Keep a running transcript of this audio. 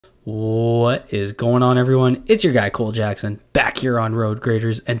What is going on, everyone? It's your guy Cole Jackson back here on Road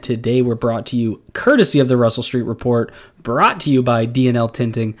Graders, and today we're brought to you courtesy of the Russell Street Report, brought to you by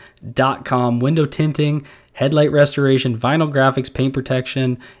DNLtinting.com. Window tinting, headlight restoration, vinyl graphics, paint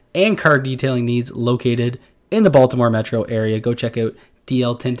protection, and car detailing needs located in the Baltimore metro area. Go check out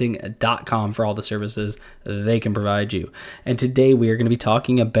DLtinting.com for all the services they can provide you. And today we are going to be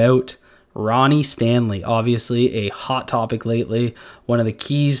talking about Ronnie Stanley, obviously a hot topic lately. One of the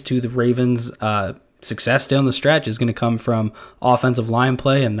keys to the Ravens' success down the stretch is going to come from offensive line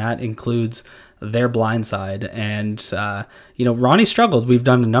play, and that includes their blind side. And, Ronnie struggled. We've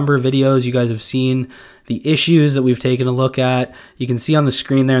done a number of videos. You guys have seen the issues that we've taken a look at. You can see on the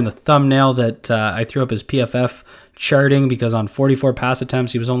screen there in the thumbnail that I threw up his PFF charting, because on 44 pass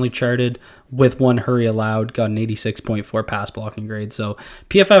attempts, he was only charted with one hurry allowed, got an 86.4 pass blocking grade. So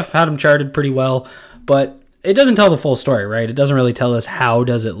PFF had him charted pretty well, but it doesn't tell the full story, right? It doesn't really tell us how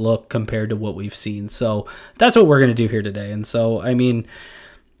does it look compared to what we've seen. So that's what we're going to do here today. And so,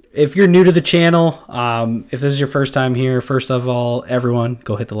 if you're new to the channel, if this is your first time here, first of all, everyone,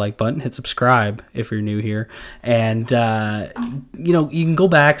 go hit the like button, hit subscribe if you're new here. And, you can go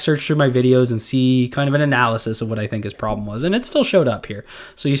back, search through my videos and see kind of an analysis of what I think his problem was. And it still showed up here.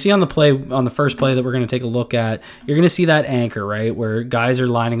 So you see on the first play that we're going to take a look at, you're going to see that anchor, right, where guys are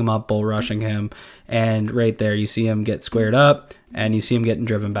lining him up, bull rushing him. And right there, you see him get squared up, and you see him getting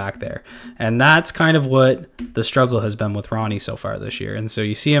driven back there. And that's kind of what the struggle has been with Ronnie so far this year. And so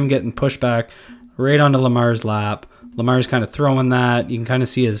you see him getting pushed back right onto Lamar's lap. Lamar's kind of throwing that. You can kind of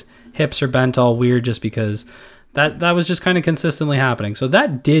see his hips are bent all weird just because that was just kind of consistently happening. So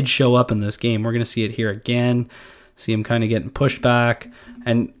that did show up in this game. We're going to see it here again. See him kind of getting pushed back.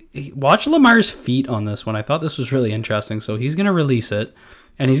 And watch Lamar's feet on this one. I thought this was really interesting. So he's going to release it.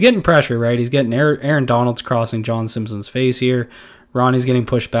 And he's getting pressure, right? He's getting Aaron Donald's crossing John Simpson's face here. Ronnie's getting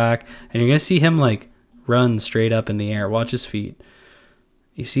pushed back. And you're going to see him, run straight up in the air. Watch his feet.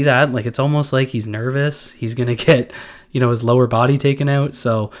 You see that? It's almost like he's nervous. He's going to get, his lower body taken out.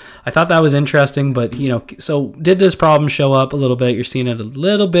 So I thought that was interesting. But, so did this problem show up a little bit? You're seeing it a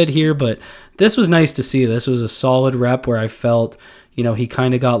little bit here. But this was nice to see. This was a solid rep where I felt, he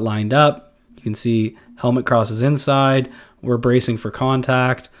kind of got lined up. You can see helmet crosses inside. We're bracing for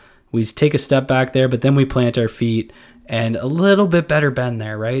contact. We take a step back there, but then we plant our feet and a little bit better bend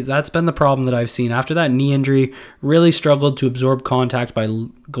there, right? That's been the problem that I've seen. After that knee injury, really struggled to absorb contact by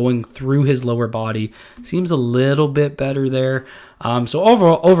going through his lower body. Seems a little bit better there. So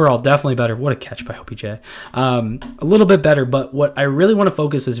overall, definitely better. What a catch by OBJ. A little bit better, but what I really want to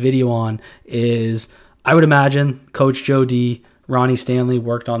focus this video on is, I would imagine Coach Joe D, Ronnie Stanley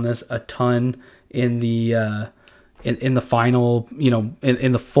worked on this a ton in the in the final,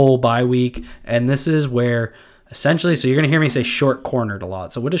 in the full bye week. And this is where essentially, so you're going to hear me say short cornered a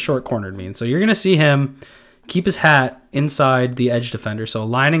lot. So what does short cornered mean? So you're going to see him keep his hat inside the edge defender. So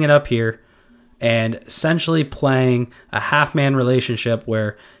lining it up here and essentially playing a half-man relationship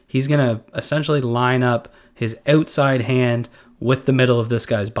where he's going to essentially line up his outside hand with the middle of this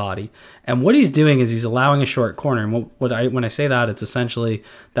guy's body. And what he's doing is he's allowing a short corner. And when I say that, it's essentially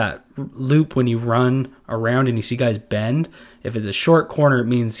that loop when you run around and you see guys bend. If it's a short corner, it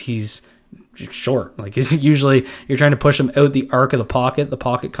means he's short. It's usually you're trying to push him out the arc of the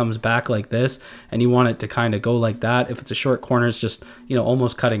pocket comes back like this, and you want it to kind of go like that. If it's a short corner, it's just,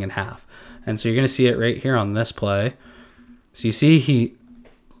 almost cutting in half. And so you're going to see it right here on this play. So you see he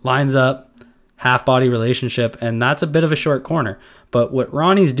lines up, half body relationship, and that's a bit of a short corner. But what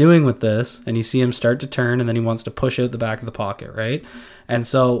Ronnie's doing with this, and you see him start to turn, and then he wants to push out the back of the pocket, right? And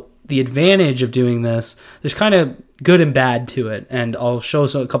so the advantage of doing this, there's kind of good and bad to it, and I'll show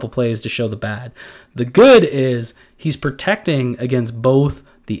a couple plays to show the bad. The good is he's protecting against both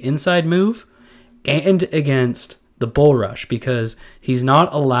the inside move and against the bull rush, because he's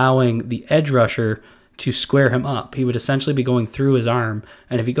not allowing the edge rusher to square him up. He would essentially be going through his arm,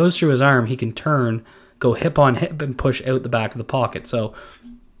 and if he goes through his arm, he can turn, go hip on hip, and push out the back of the pocket. So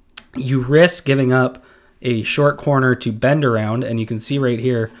you risk giving up a short corner to bend around, and you can see right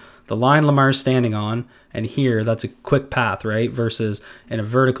here the line Lamar's standing on, and here that's a quick path, right? Versus in a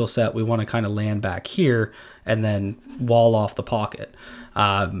vertical set, we want to kind of land back here and then wall off the pocket.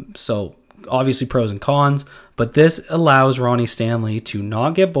 So obviously pros and cons, but this allows Ronnie Stanley to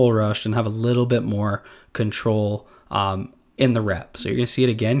not get bull rushed and have a little bit more control in the rep. So you're going to see it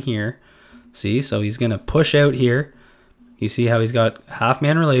again here. See, so he's going to push out here. You see how he's got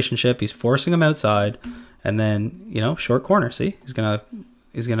half-man relationship. He's forcing him outside, and then, short corner. See, he's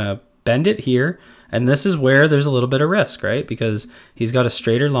gonna bend it here, and this is where there's a little bit of risk, right? Because he's got a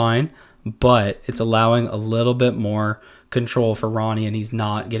straighter line, but it's allowing a little bit more control for Ronnie, and he's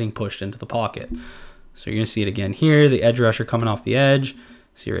not getting pushed into the pocket. So you're going to see it again here. The edge rusher coming off the edge.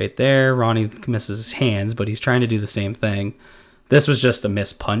 See right there, Ronnie misses his hands, but he's trying to do the same thing. This was just a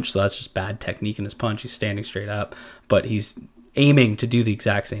missed punch, so that's just bad technique in his punch. He's standing straight up, but he's aiming to do the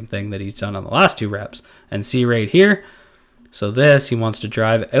exact same thing that he's done on the last 2 reps. And see right here, so this, he wants to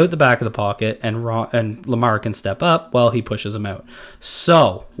drive out the back of the pocket, and Lamar can step up while he pushes him out.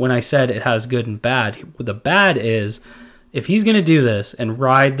 So when I said it has good and bad, the bad is if he's going to do this and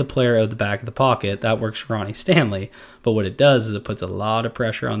ride the player out the back of the pocket, that works for Ronnie Stanley. But what it does is it puts a lot of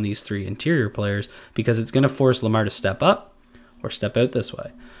pressure on these 3 interior players because it's going to force Lamar to step up or step out this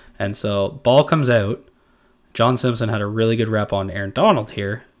way. And so ball comes out. John Simpson had a really good rep on Aaron Donald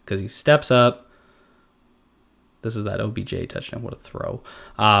here because he steps up. This is that OBJ touchdown. What a throw.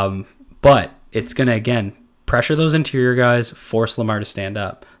 But it's going to, again, pressure those interior guys, force Lamar to stand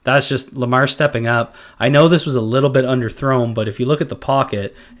up. That's just Lamar stepping up. I know this was a little bit underthrown, but if you look at the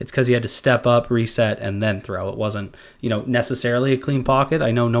pocket, it's because he had to step up, reset, and then throw. It wasn't, necessarily a clean pocket.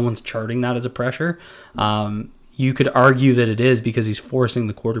 I know no one's charting that as a pressure. You could argue that it is because he's forcing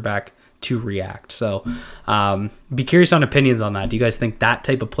the quarterback to react. So be curious on opinions on that. Do you guys think that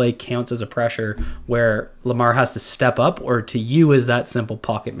type of play counts as a pressure where Lamar has to step up, or to you is that simple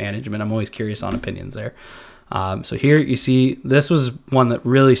pocket management? I'm always curious on opinions there. So here you see this was one that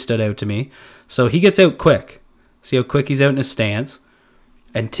really stood out to me. So he gets out quick. See how quick he's out in his stance.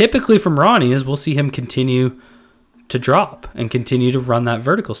 And typically from Ronnie is we'll see him continue to drop and continue to run that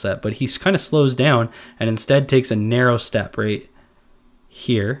vertical set, but he kind of slows down and instead takes a narrow step right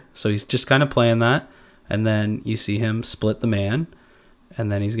here. So he's just kind of playing that, and then you see him split the man, and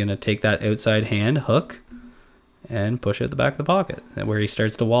then he's going to take that outside hand hook and push it at the back of the pocket where he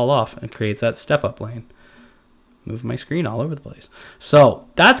starts to wall off and creates that step up lane. Move my screen all over the place. So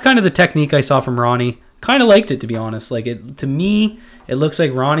that's kind of the technique I saw from Ronnie. Kind of liked it, to be honest. To me, it looks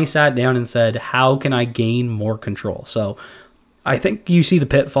like Ronnie sat down and said, how can I gain more control? So I think you see the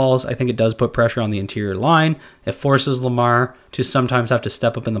pitfalls. I think it does put pressure on the interior line. It forces Lamar to sometimes have to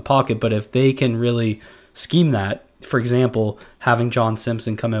step up in the pocket, but if they can really scheme that, for example, having John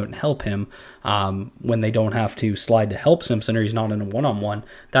Simpson come out and help him when they don't have to slide to help Simpson or he's not in a one-on-one,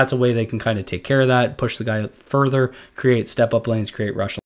 that's a way they can kind of take care of that, push the guy out further, create step-up lanes, create rush